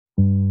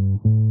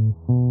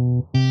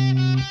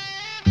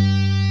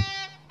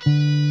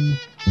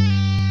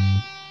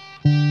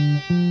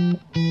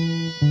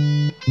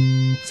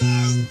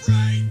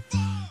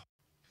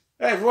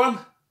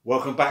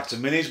welcome back to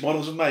Minis,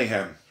 Models and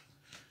Mayhem.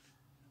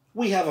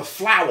 We have a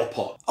flower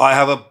pot. I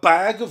have a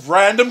bag of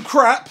random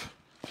crap.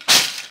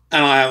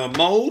 And I have a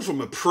mould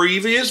from a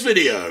previous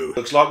video.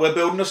 Looks like we're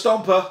building a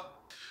stomper.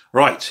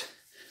 Right.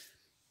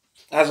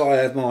 As I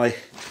have my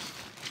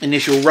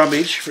initial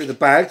rummage through the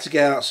bag to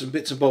get out some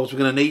bits and bobs we're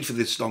going to need for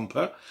this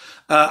stomper,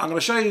 I'm going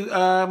to show you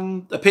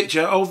a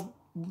picture of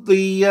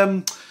the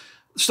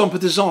stomper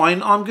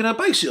design I'm going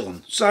to base it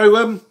on.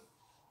 So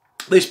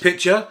this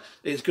picture,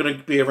 it's going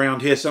to be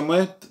around here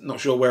somewhere. Not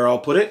sure where I'll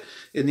put it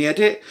in the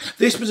edit.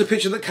 This was a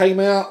picture that came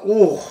out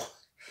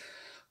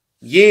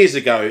years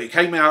ago. It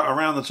came out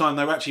around the time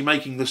they were actually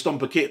making the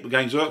stomper kit the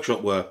Games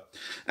Workshop were.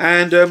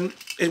 And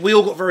we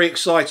all got very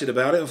excited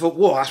about it and thought,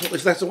 whoa,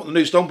 that's what the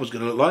new stomper's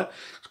going to look like.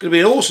 It's going to be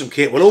an awesome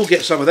kit. We'll all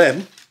get some of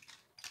them.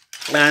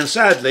 And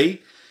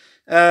sadly,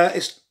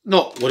 it's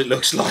not what it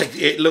looks like.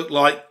 It looked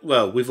like,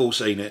 well, we've all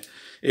seen it.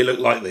 It looked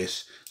like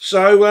this.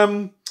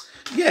 So,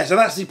 yeah, so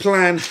that's the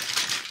plan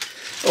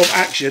of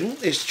action,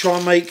 is to try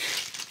and make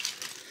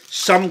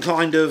some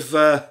kind of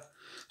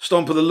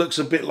stomper that looks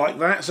a bit like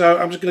that. So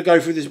I'm just going to go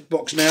through this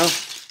box now,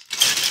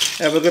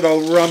 have a good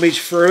old rummage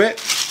through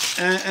it,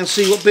 and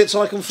see what bits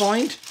I can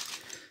find.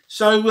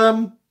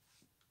 So,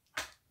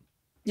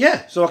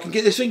 yeah, so I can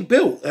get this thing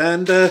built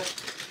and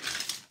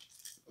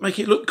make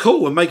it look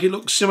cool and make it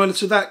look similar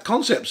to that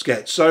concept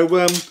sketch. So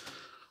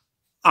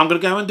I'm going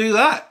to go and do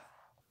that.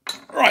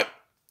 Right,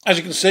 as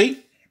you can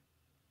see,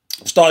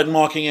 I've started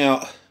marking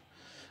out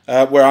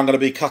where I'm going to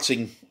be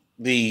cutting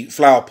the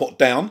flower pot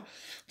down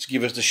to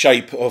give us the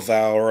shape of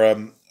our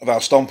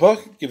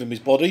stomper, give him his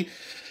body.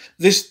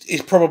 This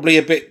is probably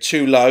a bit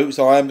too low,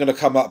 so I am going to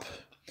come up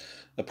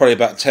probably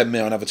about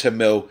 10mm, another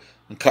 10mm,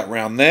 and cut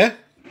around there.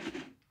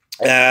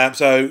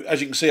 So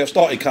as you can see, I've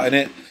started cutting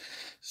it.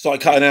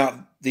 Started cutting out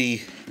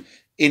the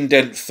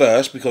indent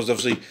first because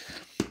obviously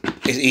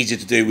it's easier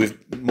to do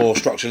with more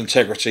structural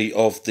integrity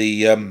of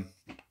the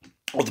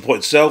point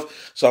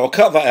itself. So I'll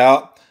cut that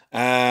out.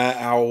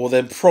 I will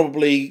then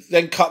probably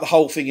cut the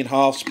whole thing in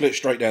half, split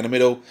straight down the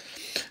middle,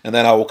 and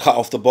then I will cut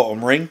off the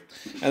bottom ring,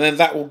 and then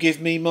that will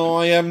give me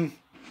my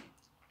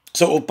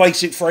sort of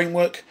basic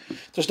framework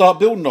to start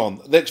building on.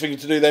 The next thing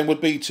to do then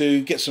would be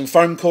to get some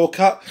foam core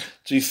cut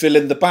to fill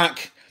in the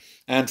back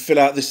and fill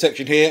out this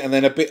section here, and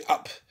then a bit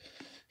up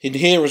in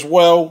here as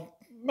well,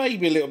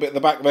 maybe a little bit in the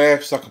back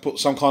there, so I can put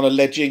some kind of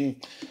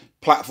ledging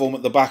platform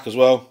at the back as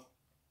well.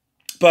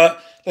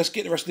 But let's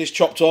get the rest of this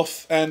chopped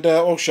off, and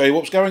I'll show you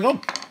what's going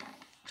on.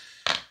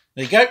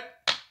 There you go.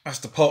 That's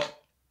the pot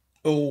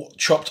all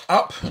chopped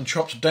up and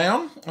chopped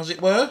down, as it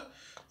were.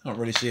 Can't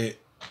really see it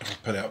if I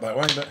put it out that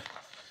way, but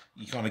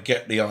you kind of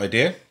get the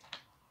idea.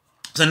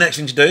 So the next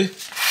thing to do,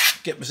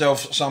 get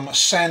myself some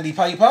sandy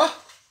paper.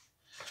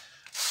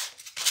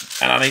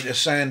 And I need to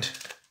sand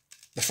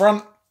the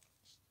front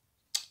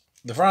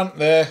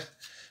there,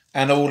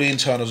 and all the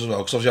internals as well,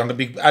 because obviously I'm going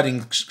to be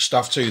adding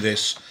stuff to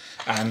this,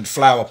 and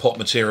flower pot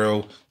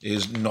material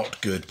is not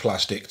good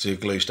plastic to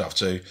glue stuff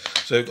to.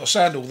 So I've got to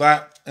sand all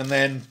that, and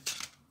then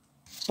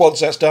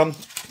once that's done,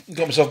 I've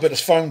got myself a bit of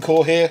foam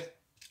core here.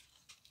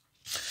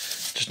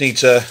 Just need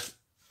to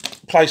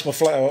place my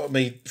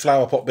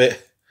flower pot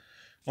bit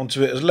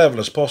onto it as level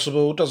as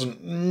possible.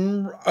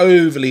 Doesn't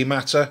overly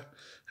matter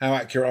how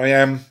accurate I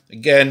am.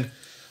 Again,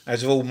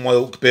 as with all my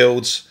Ork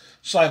builds,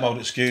 same old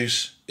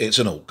excuse, it's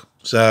an Ork.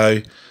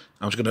 So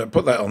I'm just going to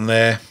put that on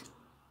there,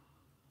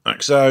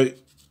 like so.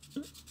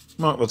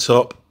 Mark the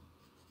top,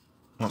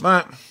 like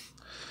that.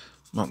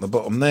 Mark the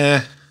bottom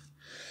there.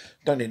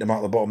 Don't need to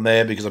mark the bottom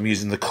there because I'm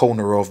using the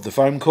corner of the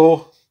foam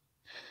core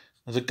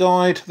as a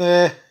guide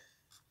there.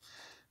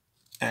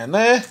 And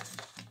there.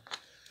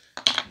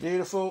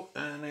 Beautiful.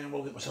 And then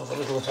we'll get myself a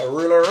little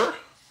ruler.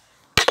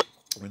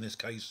 Or in this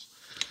case,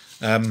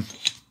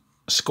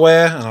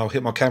 square, and I'll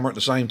hit my camera at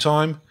the same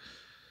time.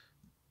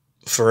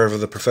 Forever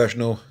the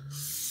professional.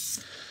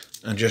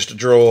 And just to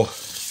draw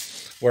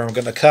where I'm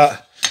going to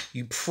cut.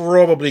 You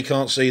probably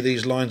can't see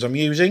these lines I'm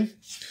using,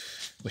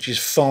 which is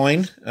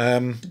fine,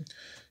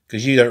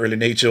 because you don't really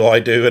need to. I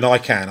do, and I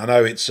can. I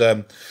know it's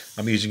I'm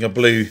using a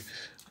blue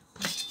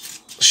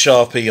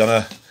Sharpie on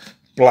a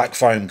black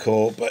foam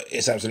core, but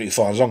it's absolutely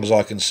fine as long as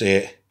I can see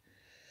it.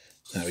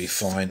 That'll be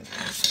fine.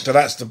 So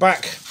that's the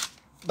back.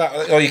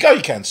 Oh, you go.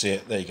 You can see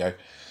it. There you go.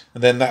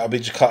 And then that'll be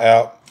just cut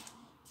out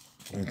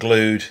and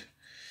glued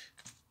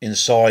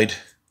inside.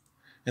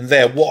 And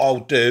there, what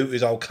I'll do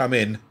is I'll come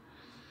in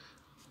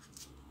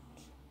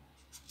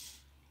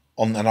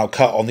and I'll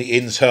cut on the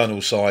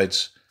internal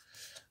sides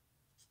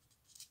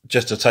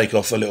just to take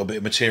off a little bit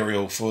of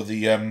material for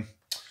the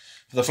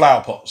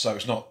flower pot, so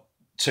it's not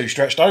too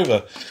stretched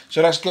over.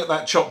 So let's get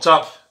that chopped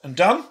up and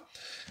done,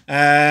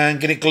 and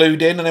get it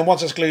glued in. And then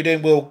once it's glued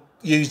in, we'll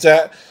use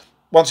that.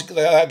 Once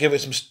that, give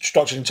it some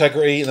structural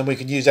integrity, and then we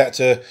can use that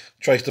to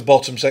trace the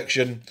bottom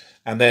section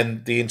and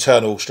then the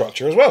internal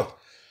structure as well.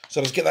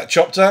 So let's get that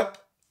chopped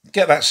up,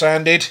 get that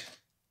sanded,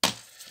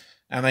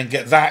 and then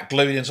get that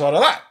glued inside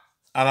of that.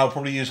 And I'll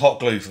probably use hot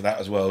glue for that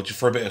as well, just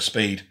for a bit of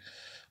speed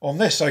on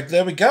this. So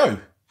there we go.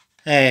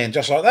 And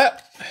just like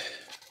that,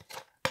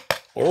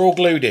 are all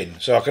glued in.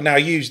 So I can now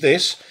use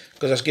this,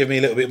 because that's giving me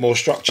a little bit more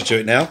structure to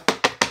it now.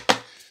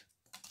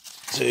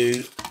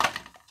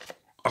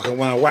 I can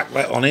now whack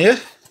that on here.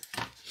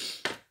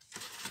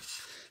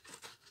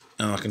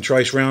 And I can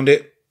trace round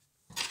it.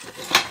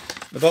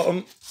 The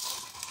bottom.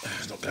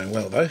 It's not going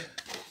well though.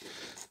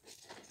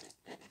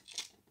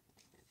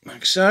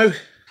 Like so.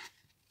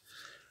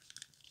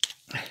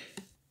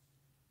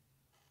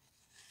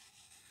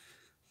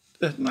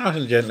 Just nice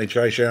and gently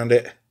trace around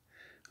it.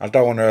 I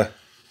don't want to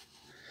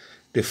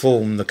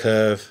deform the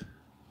curve.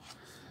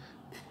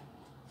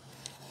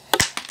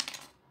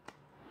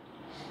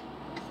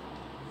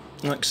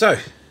 Like so.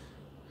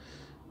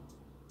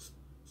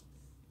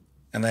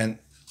 And then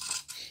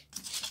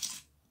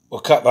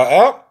we'll cut that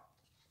out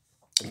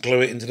and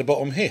glue it into the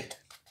bottom here.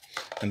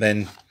 And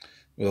then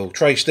we'll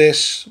trace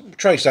this,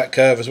 trace that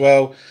curve as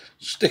well,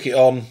 stick it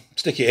on,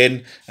 stick it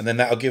in, and then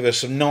that'll give us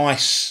some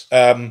nice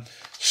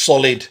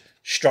solid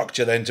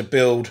structure then to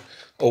build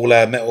all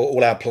our metal,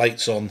 all our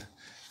plates on,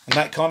 and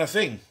that kind of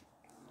thing.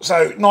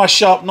 So nice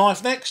sharp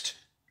knife next.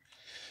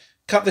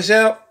 Cut this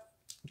out,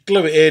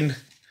 glue it in,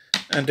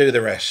 and do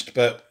the rest.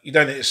 But you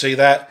don't need to see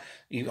that.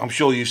 I'm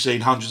sure you've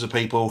seen hundreds of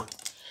people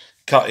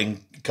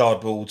cutting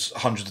cardboards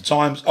hundreds of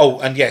times. Oh,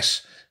 and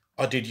yes,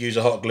 I did use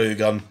a hot glue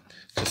gun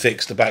to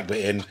fix the back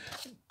bit in.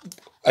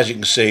 As you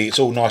can see, it's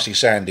all nicely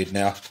sanded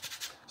now.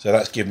 So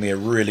that's given me a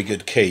really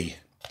good key.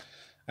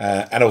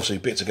 And also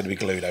bits are going to be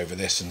glued over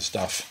this and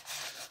stuff.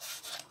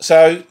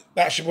 So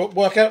that should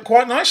work out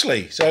quite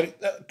nicely. So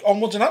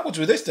onwards and upwards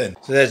with this then.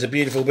 So there's a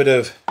beautiful bit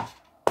of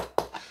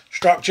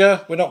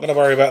structure. We're not going to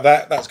worry about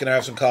that. That's going to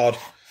have some card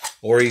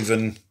or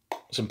even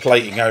some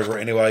plating over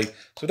it anyway.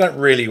 So don't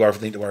really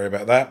need to worry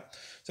about that.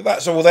 So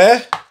that's all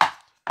there.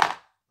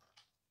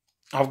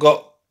 I've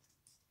got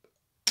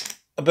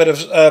a bit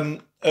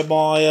of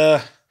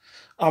my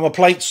armour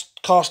plates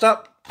cast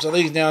up. So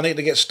these now need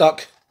to get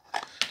stuck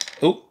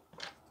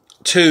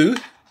to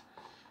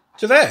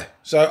there.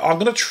 So I'm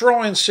going to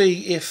try and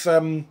see if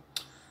some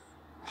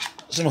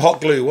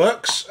hot glue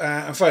works.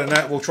 And failing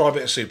that, we'll try a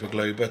bit of super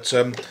glue. But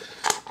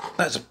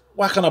let's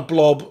whack on a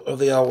blob of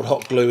the old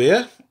hot glue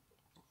here.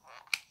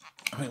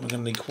 I think we're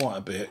going to need quite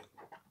a bit.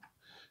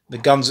 The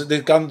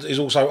gun is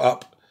also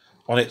up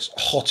on its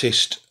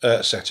hottest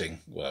setting.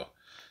 Well,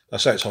 I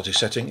say it's hottest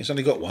setting. It's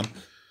only got one,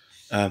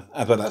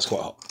 but that's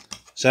quite hot.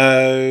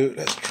 So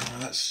let's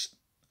try.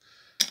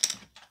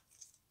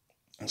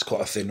 That's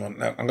quite a thin one.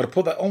 Now I'm going to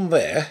put that on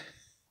there,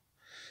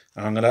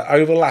 and I'm going to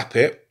overlap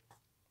it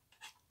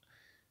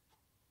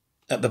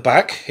at the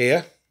back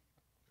here,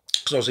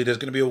 because obviously there's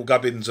going to be all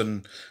gubbins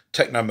and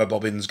techno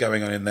bobbins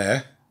going on in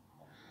there.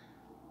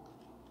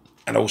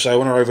 And also I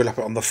want to overlap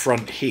it on the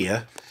front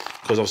here,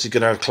 because obviously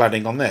going to have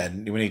cladding on there.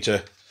 And we need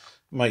to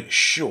make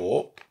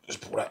sure,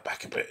 just pull that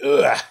back a bit,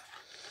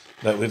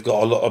 that we've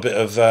got a bit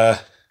of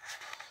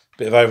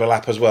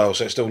overlap as well,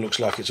 so it still looks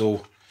like it's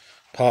all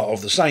part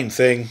of the same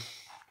thing.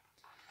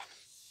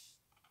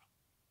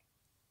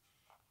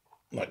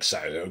 Like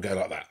so, it'll go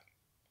like that.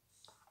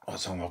 By the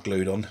time I've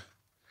glued on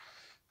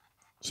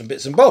some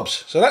bits and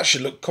bobs. So that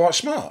should look quite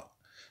smart.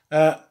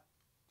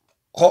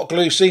 Hot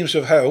glue seems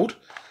to have held.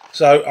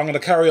 So I'm going to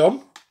carry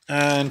on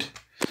and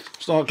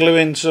start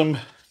gluing some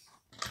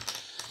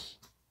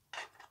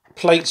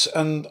plates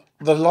and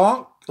the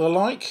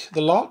like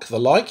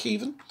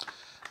even.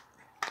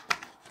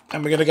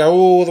 And we're going to go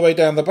all the way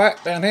down the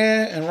back, down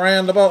here, and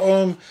round the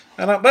bottom,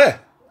 and up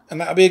there.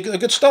 And that'll be a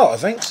good start, I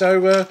think. So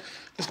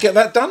let's get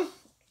that done.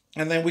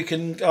 And then we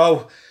can,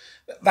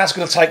 that's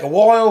going to take a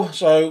while.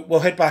 So we'll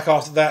head back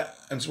after that,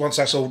 and once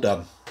that's all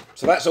done.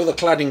 So that's all the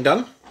cladding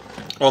done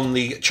on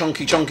the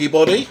chunky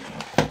body.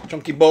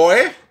 Chunky boy,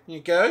 here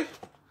you go.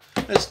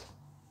 It's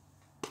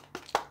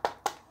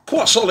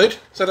quite solid,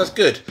 so that's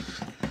good.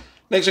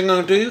 Next thing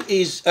I'm going to do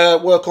is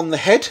work on the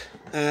head.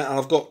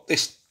 I've got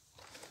this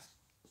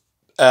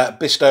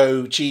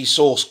Bisto cheese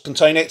sauce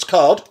container. It's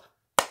card,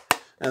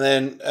 and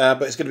then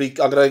but it's going to be.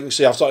 I'm going to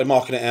see. I've started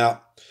marking it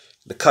out.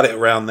 To cut it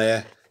around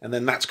there, and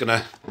then that's going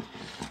to.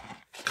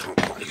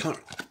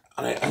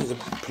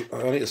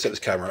 I need to set this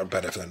camera up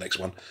better for the next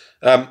one.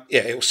 Yeah,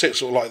 it will sit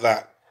sort of like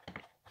that.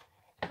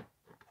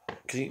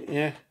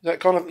 Yeah, that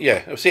kind of,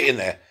 yeah, it'll sit in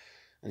there,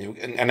 and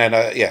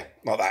then yeah,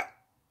 like that.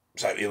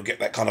 So you'll get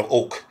that kind of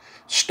Ork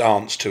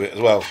stance to it as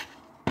well.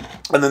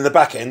 And then the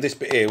back end, this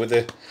bit here with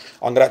the,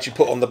 I'm going to actually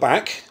put on the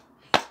back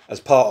as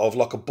part of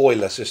like a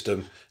boiler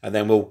system, and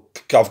then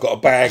I've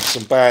got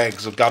some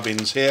bags of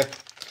gubbins here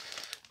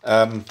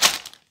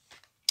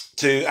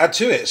to add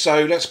to it.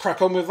 So let's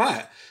crack on with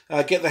that.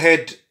 Get the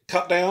head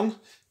cut down,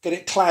 get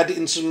it clad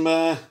in some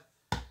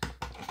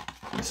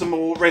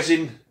more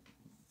resin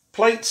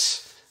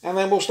plates. And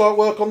then we'll start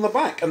work on the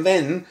back. And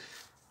then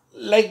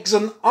legs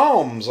and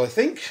arms, I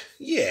think.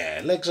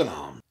 Yeah, legs and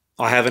arms.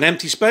 I have an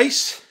empty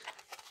space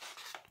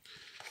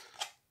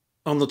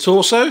on the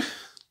torso.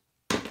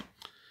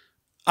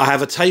 I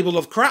have a table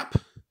of crap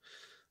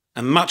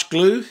and much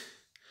glue.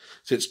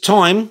 So it's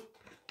time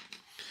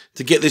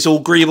to get this all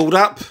greebled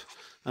up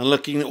and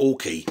looking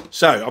orky.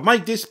 So I've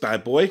made this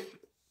bad boy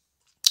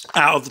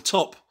out of the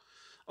top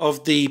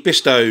of the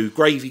Bisto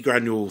gravy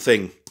granule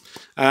thing.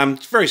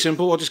 It's very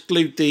simple. I just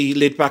glued the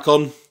lid back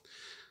on,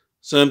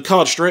 some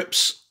card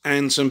strips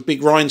and some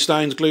big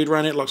rhinestones glued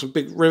around it, like some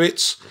big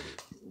rivets.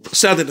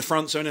 Sanded the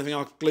front so anything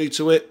I glue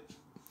to it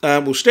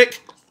will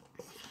stick.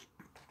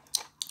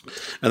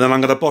 And then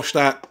I'm going to bosh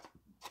that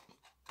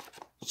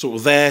sort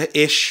of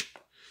there-ish,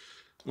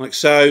 like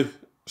so.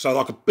 So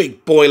like a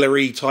big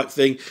boilery type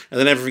thing, and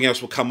then everything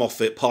else will come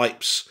off it,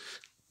 pipes.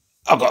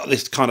 I've got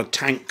this kind of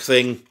tank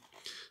thing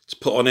to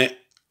put on it,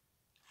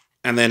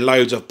 and then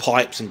loads of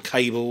pipes and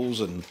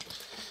cables and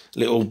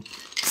little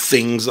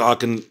things that I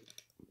can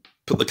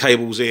put the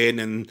cables in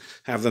and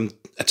have them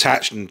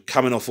attached and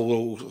coming off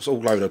all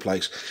over the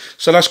place.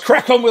 So let's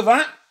crack on with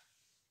that.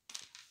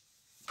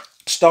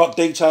 Start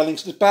detailing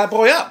this bad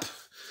boy up.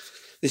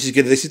 This is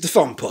good. This is the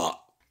fun part.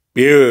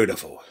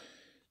 Beautiful.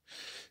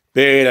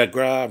 Bit of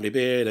gravelly,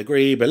 bit of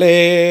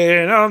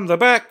greebling on the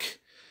back.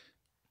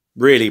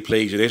 Really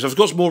pleased with this. I've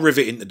got some more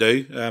riveting to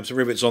do. Some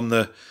rivets on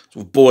the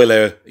sort of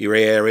boiler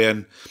area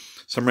and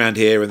some around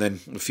here and then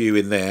a few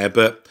in there.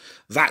 But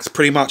that's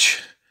pretty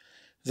much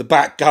the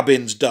back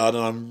gubbins done.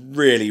 And I'm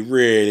really,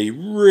 really,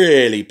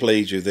 really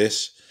pleased with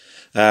this.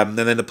 And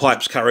then the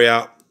pipes carry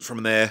out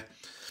from there.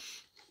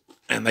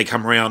 And they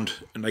come around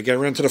and they go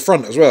around to the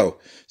front as well.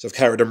 So I've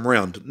carried them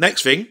around.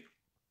 Next thing,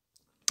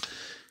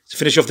 to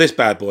finish off this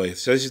bad boy.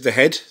 So this is the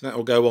head. That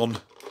will go on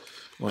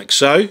like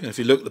so. And if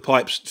you look, the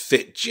pipes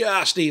fit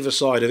just either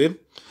side of him.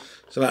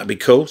 So that'd be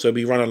cool. So we'll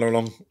be running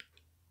along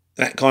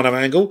that kind of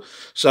angle.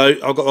 So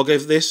I'll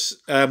give this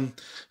a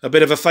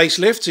bit of a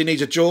facelift. So he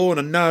needs a jaw and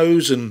a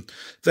nose and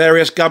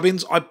various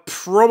gubbins. I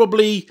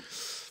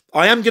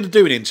am going to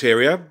do an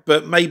interior,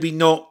 but maybe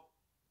not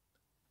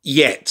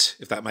yet,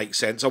 if that makes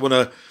sense. I want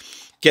to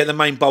get the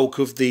main bulk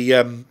of the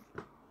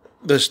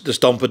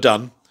Stompa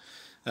done.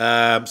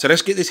 So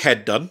let's get this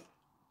head done,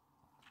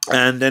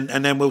 and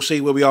then we'll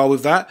see where we are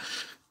with that.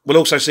 We'll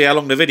also see how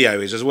long the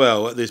video is as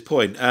well at this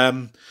point.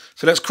 So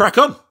let's crack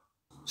on.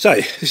 So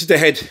this is the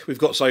head we've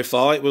got so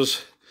far. It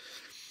was,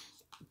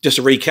 just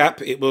a recap,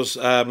 it was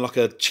like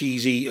a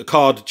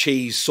card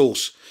cheese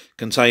sauce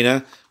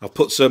container. I've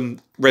put some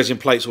resin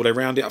plates all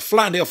around it. I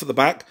flattened it off at the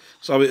back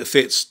so it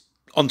fits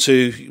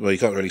onto, well, you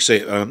can't really see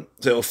it, so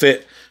it'll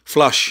fit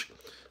flush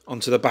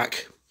onto the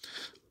back,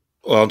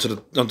 or onto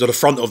the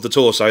front of the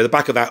torso, the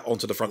back of that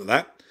onto the front of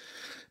that.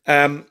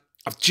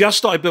 I've just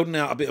started building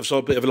out a bit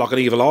of like an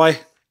evil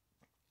eye.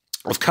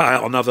 I've cut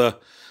out another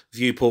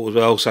viewport as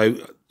well, so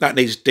that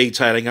needs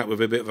detailing up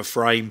with a bit of a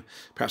frame,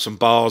 perhaps some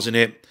bars in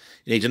it.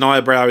 It needs an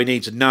eyebrow, it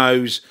needs a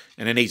nose,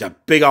 and it needs a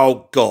big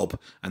old gob,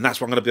 and that's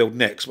what I'm going to build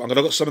next. But I'm going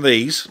to get some of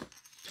these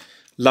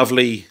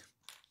lovely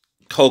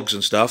cogs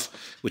and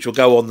stuff, which will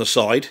go on the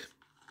side,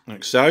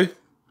 like so.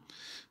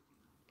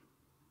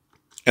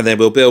 And then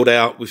we'll build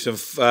out with some,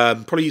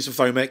 probably use some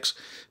Foamex,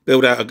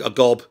 build out a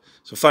gob,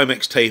 some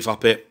Foamex teeth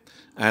up it,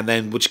 and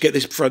then we'll just get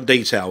this front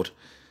detailed.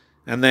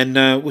 And then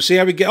we'll see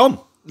how we get on.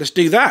 Let's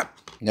do that.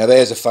 Now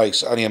there's a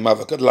face only a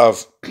mother could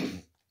love.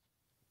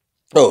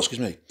 Oh, excuse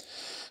me.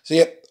 So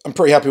yeah, I'm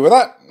pretty happy with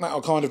that.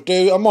 That'll kind of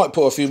do. I might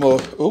put a few more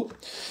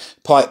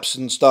pipes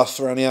and stuff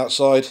around the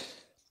outside.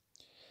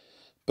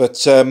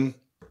 But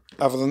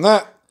other than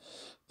that,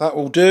 that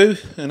will do,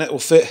 and it will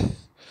fit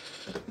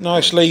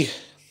nicely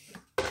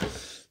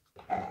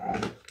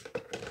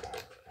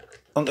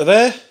onto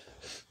there.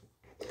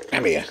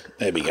 And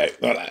there we go,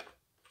 like that.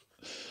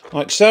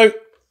 Like so.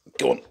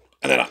 Go on.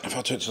 And then if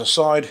I turn it to the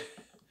side,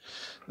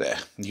 there,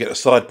 you get a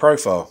side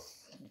profile.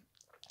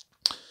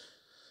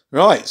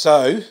 Right,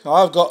 so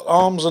I've got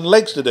arms and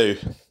legs to do.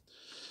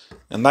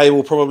 And they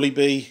will probably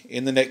be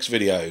in the next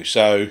video.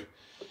 So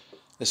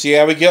let's see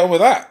how we get on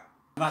with that.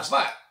 And that's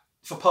that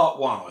for part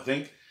one, I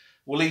think.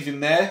 We'll leave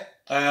him there.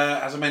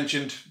 As I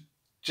mentioned,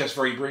 just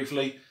very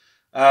briefly,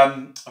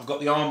 I've got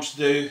the arms to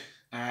do,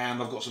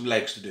 and I've got some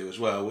legs to do as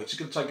well, which is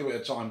going to take a bit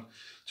of time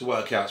to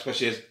work out,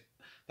 especially as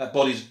that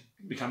body's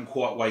become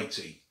quite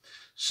weighty.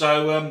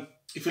 So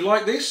if you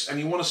like this and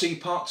you want to see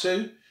part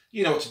two,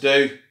 you know what to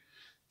do.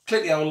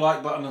 Click the old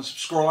like button and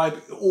subscribe.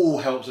 It all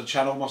helps the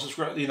channel. My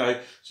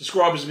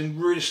subscribers have been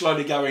really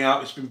slowly going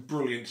up. It's been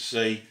brilliant to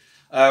see.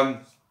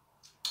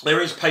 There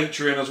is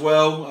Patreon as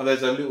well.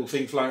 There's a little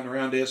thing floating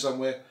around here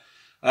somewhere.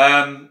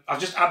 I've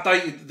just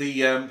updated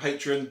the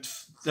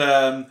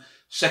Patreon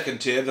second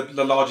tier,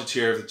 the larger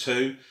tier of the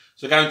two.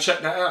 So go and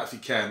check that out if you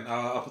can.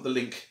 I'll put the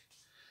link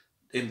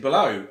in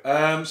below.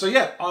 So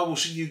yeah, I will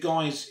see you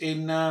guys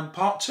in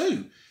part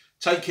two.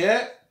 Take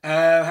care.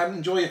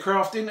 Enjoy your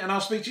crafting, and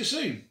I'll speak to you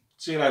soon.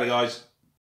 See you later, guys.